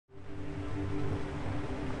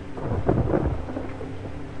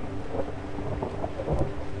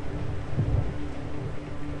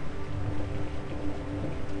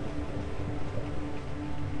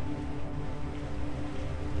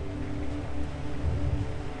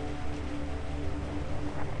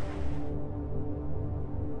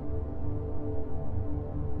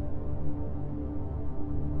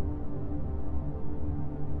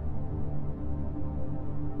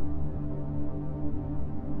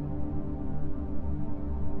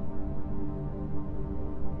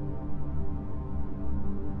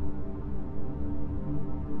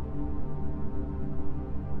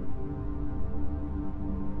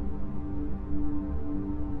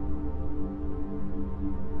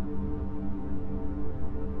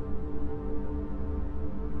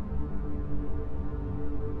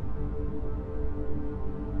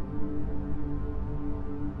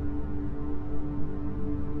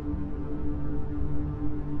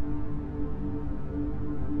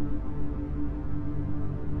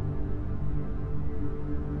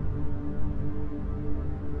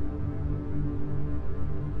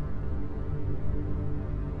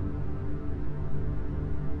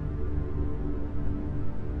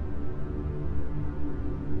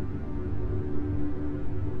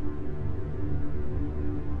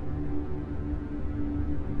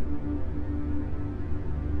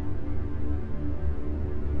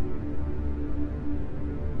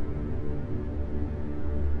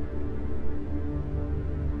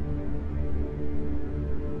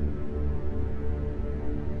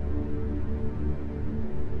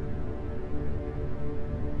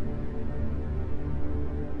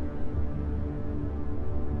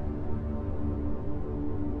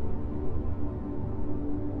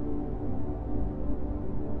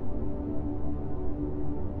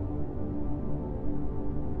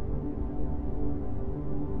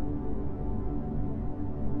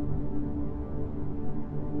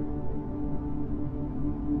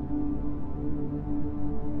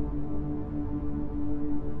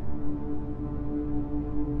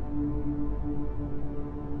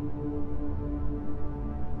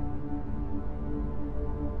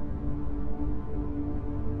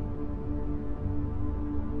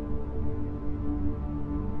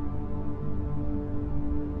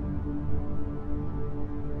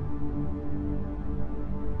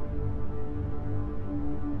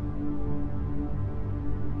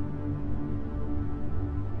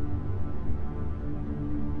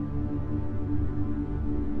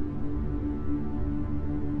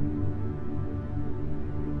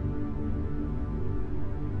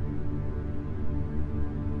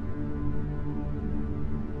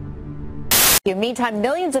Meantime,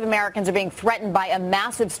 millions of Americans are being threatened by a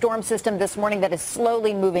massive storm system this morning that is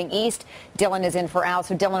slowly moving east. Dylan is in for Al.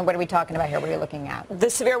 So, Dylan, what are we talking about here? What are you looking at?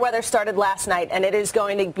 The severe weather started last night, and it is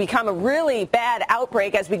going to become a really bad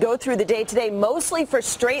outbreak as we go through the day today, mostly for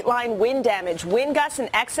straight-line wind damage. Wind gusts in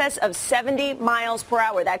excess of 70 miles per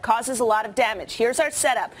hour. That causes a lot of damage. Here's our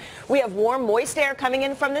setup. We have warm, moist air coming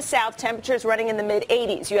in from the south. Temperatures running in the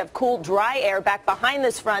mid-80s. You have cool, dry air back behind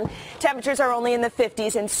this front. Temperatures are only in the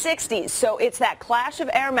 50s and 60s. So it's that clash of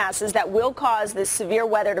air masses that will cause this severe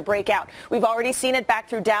weather to break out. We've already seen it back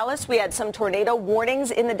through Dallas. We had some tornado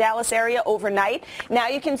warnings in the Dallas area overnight. Now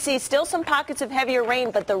you can see still some pockets of heavier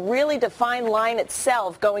rain, but the really defined line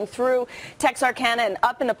itself going through Texarkana and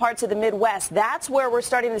up into parts of the Midwest, that's where we're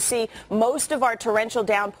starting to see most of our torrential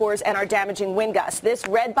downpours and our damaging wind gusts. This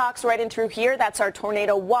red box right in through here, that's our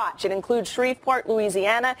tornado watch. It includes Shreveport,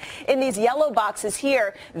 Louisiana. In these yellow boxes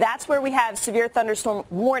here, that's where we have severe thunderstorm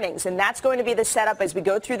warnings, and that's going to be the setup as we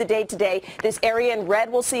go through the day today. This area in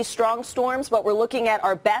red will see strong storms, but we're looking at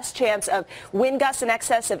our best chance of wind gusts in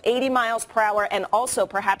excess of 80 miles per hour and also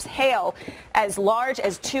perhaps hail as large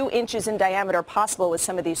as 2 inches in diameter possible with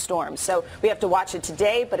some of these storms. So we have to watch it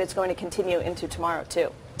today, but it's going to continue into tomorrow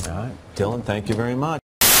too. All right, Dylan, thank you very much.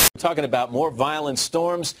 We're talking about more violent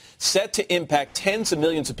storms set to impact tens of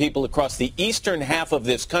millions of people across the eastern half of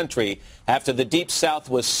this country after the Deep South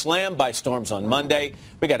was slammed by storms on Monday.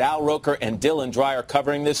 We got Al Roker and Dylan Dreyer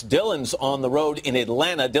covering this. Dylan's on the road in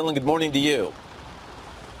Atlanta. Dylan, good morning to you.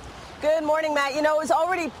 Good morning, Matt. You know, it was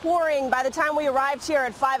already pouring by the time we arrived here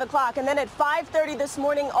at 5 o'clock, and then at 5:30 this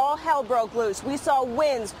morning, all hell broke loose. We saw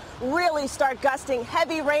winds really start gusting.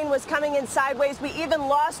 Heavy rain was coming in sideways. We even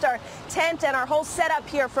lost our tent and our whole setup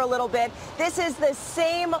here for a little bit. This is the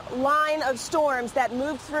same line of storms that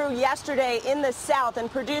moved through yesterday in the south and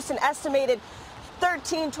produced an estimated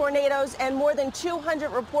 13 tornadoes and more than 200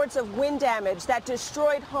 reports of wind damage that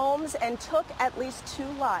destroyed homes and took at least 2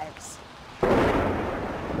 lives.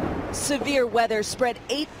 Severe weather spread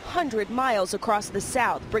 800 miles across the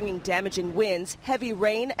south, bringing damaging winds, heavy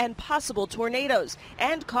rain, and possible tornadoes,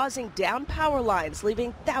 and causing down power lines,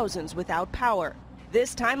 leaving thousands without power.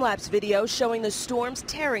 This time-lapse video showing the storms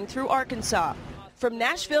tearing through Arkansas. From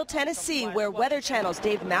Nashville, Tennessee, where Weather Channel's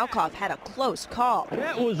Dave Malkoff had a close call.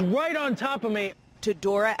 That was right on top of me. To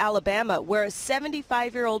Dora, Alabama, where a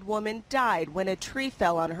 75-year-old woman died when a tree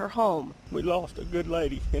fell on her home. We lost a good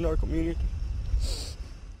lady in our community.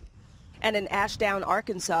 And in Ashdown,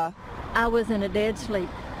 Arkansas, I was in a dead sleep,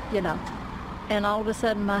 you know, and all of a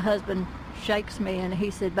sudden my husband shakes me and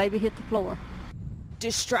he said, "Baby, hit the floor."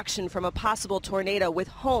 Destruction from a possible tornado with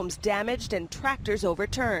homes damaged and tractors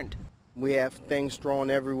overturned. We have things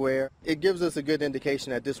thrown everywhere. It gives us a good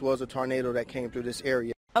indication that this was a tornado that came through this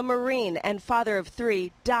area. A Marine and father of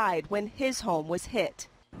 3 died when his home was hit.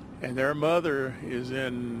 And their mother is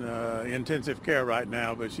in intensive care right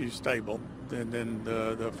now, but she's stable. And then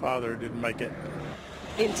the father didn't make it.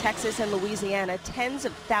 In Texas and Louisiana, tens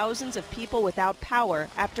of thousands of people without power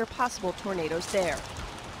after possible tornadoes there.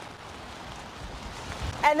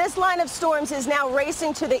 And this line of storms is now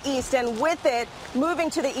racing to the east, and with it, moving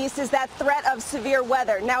to the east is that threat of severe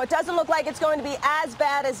weather. Now, it doesn't look like it's going to be as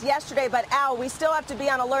bad as yesterday, but Al, we still have to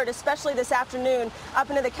be on alert, especially this afternoon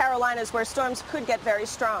up into the Carolinas where storms could get very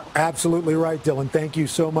strong. Absolutely right, Dylan. Thank you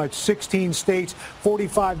so much. 16 states,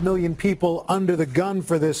 45 million people under the gun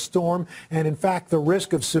for this storm. And in fact, the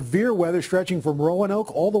risk of severe weather stretching from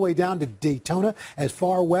Roanoke all the way down to Daytona, as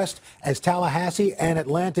far west as Tallahassee and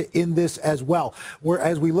Atlanta in this as well.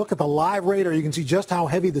 As we look at the live radar, you can see just how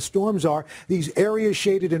heavy the storms are. These areas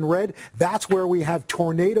shaded in red, that's where we have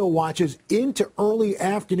tornado watches into early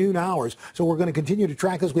afternoon hours. So we're going to continue to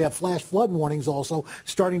track this. We have flash flood warnings also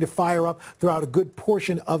starting to fire up throughout a good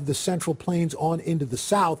portion of the central plains on into the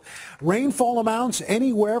south. Rainfall amounts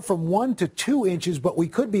anywhere from 1 to 2 inches, but we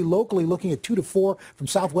could be locally looking at 2 to 4 from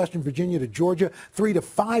southwestern Virginia to Georgia, 3 to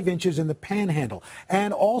 5 inches in the panhandle.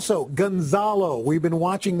 And also Gonzalo, we've been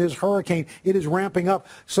watching this hurricane. It is ramping up.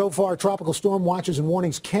 So far, tropical storm watches and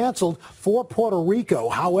warnings canceled for Puerto Rico.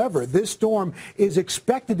 However, this storm is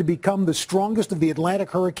expected to become the strongest of the Atlantic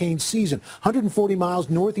hurricane season. 140 miles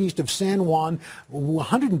northeast of San Juan,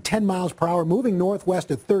 110 miles per hour, moving northwest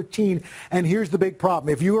at 13. And here's the big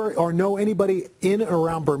problem. If you or know anybody in or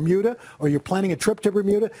around Bermuda, or you're planning a trip to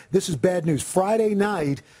Bermuda, this is bad news. Friday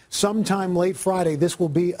night, sometime late Friday, this will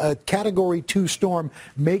be a Category 2 storm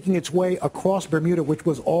making its way across Bermuda, which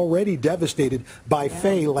was already devastated by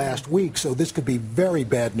Faye last week. So this could be very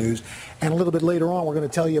bad news. And a little bit later on, we're going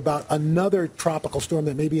to tell you about another tropical storm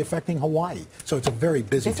that may be affecting Hawaii. So it's a very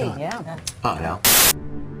busy time. Yeah. Now.